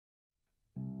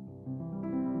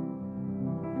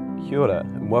Kia ora,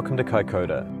 and welcome to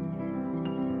Kaikōura,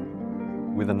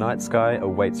 where the night sky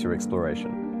awaits your exploration.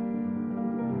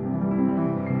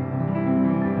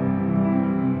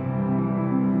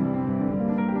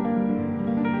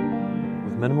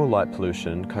 With minimal light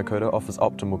pollution, Kaikōura offers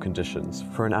optimal conditions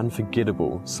for an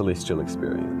unforgettable celestial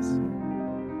experience.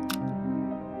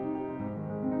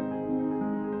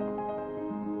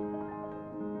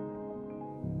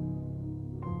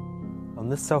 On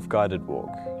this self-guided walk,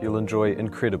 you'll enjoy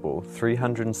incredible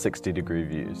 360-degree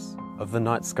views of the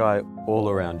night sky all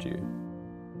around you.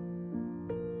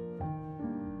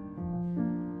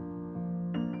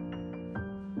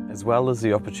 As well as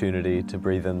the opportunity to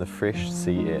breathe in the fresh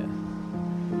sea air.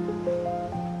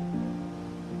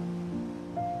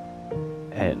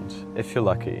 And, if you're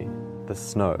lucky, the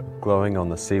snow glowing on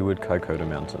the seaward Kaikōura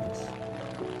mountains.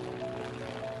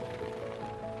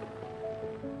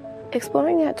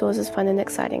 Exploring the outdoors is fun and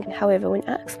exciting. However, when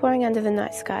exploring under the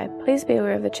night sky, please be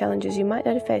aware of the challenges you might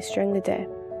not face during the day.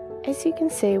 As you can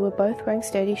see, we're both wearing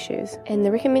sturdy shoes and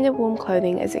the recommended warm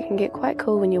clothing, as it can get quite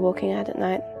cool when you're walking out at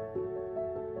night.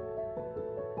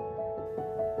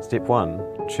 Step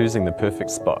 1. Choosing the perfect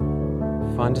spot.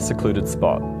 Find a secluded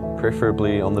spot,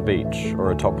 preferably on the beach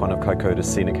or atop one of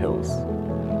Kaikōura's scenic hills.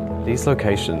 These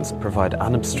locations provide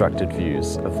unobstructed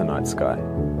views of the night sky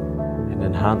and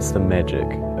enhance the magic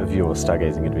of your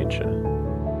stargazing adventure.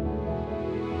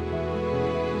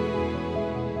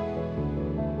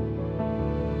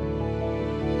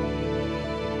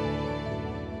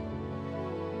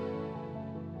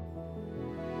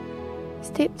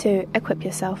 Step 2. Equip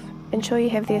yourself. Ensure you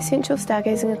have the essential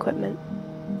stargazing equipment.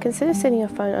 Consider setting your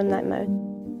phone on night mode.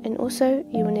 And also,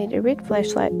 you will need a red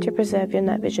flashlight to preserve your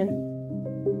night vision.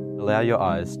 Allow your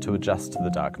eyes to adjust to the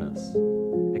darkness.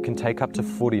 It can take up to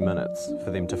 40 minutes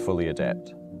for them to fully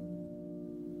adapt.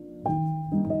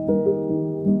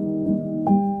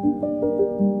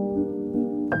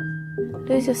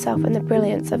 Lose yourself in the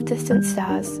brilliance of distant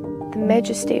stars, the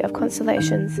majesty of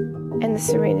constellations, and the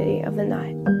serenity of the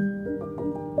night.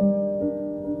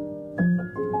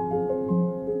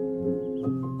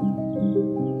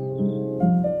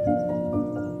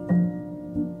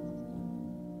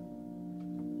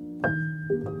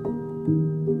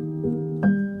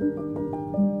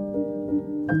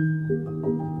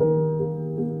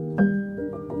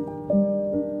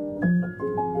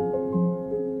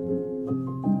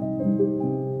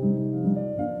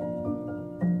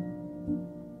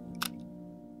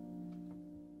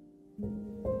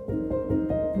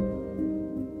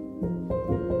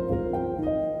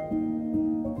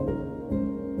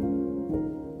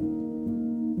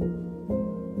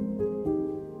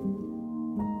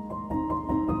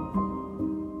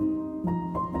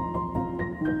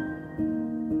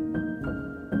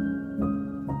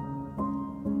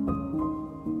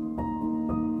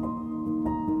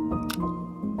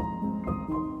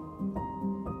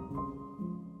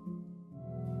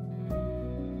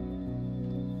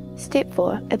 Step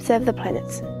 4. Observe the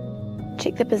planets.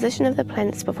 Check the position of the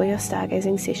planets before your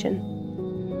stargazing session.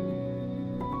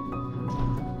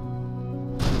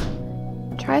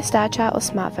 Try a star chart or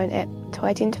smartphone app to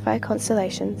identify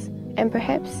constellations, and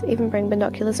perhaps even bring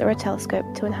binoculars or a telescope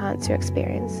to enhance your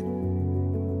experience.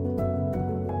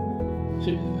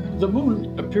 See, the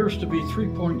moon appears to be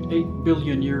 3.8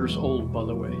 billion years old, by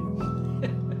the way.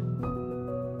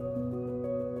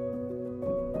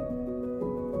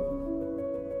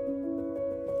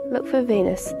 Look for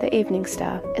Venus, the evening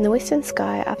star, in the western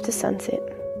sky after sunset.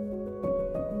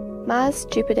 Mars,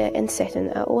 Jupiter and Saturn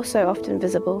are also often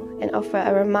visible and offer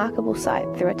a remarkable sight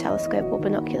through a telescope or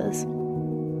binoculars.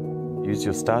 Use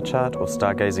your star chart or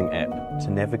stargazing app to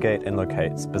navigate and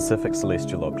locate specific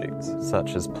celestial objects,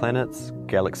 such as planets,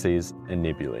 galaxies and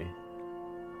nebulae.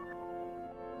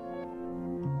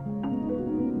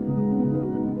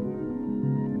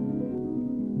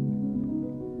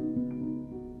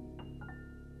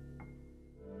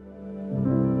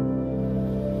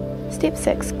 Step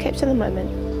 6. Capture the moment.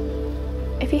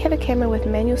 If you have a camera with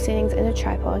manual settings and a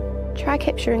tripod, try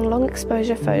capturing long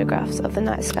exposure photographs of the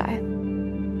night sky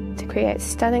to create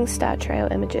stunning star trail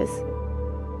images.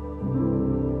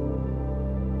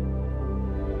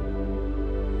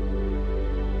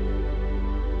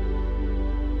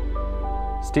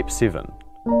 Step 7.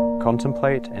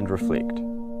 Contemplate and reflect.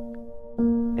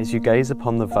 As you gaze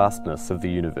upon the vastness of the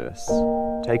universe,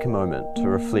 take a moment to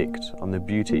reflect on the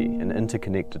beauty and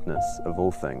interconnectedness of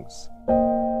all things.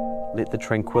 Let the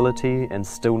tranquility and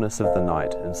stillness of the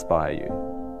night inspire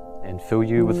you and fill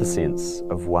you with a sense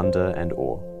of wonder and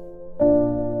awe.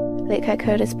 Let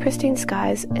Kaikōura's pristine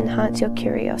skies enhance your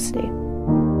curiosity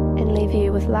and leave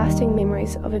you with lasting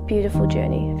memories of a beautiful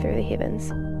journey through the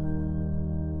heavens.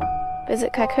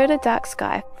 Visit Kaikōura Dark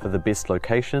Sky for the best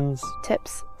locations,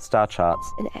 tips, star charts,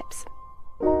 and apps.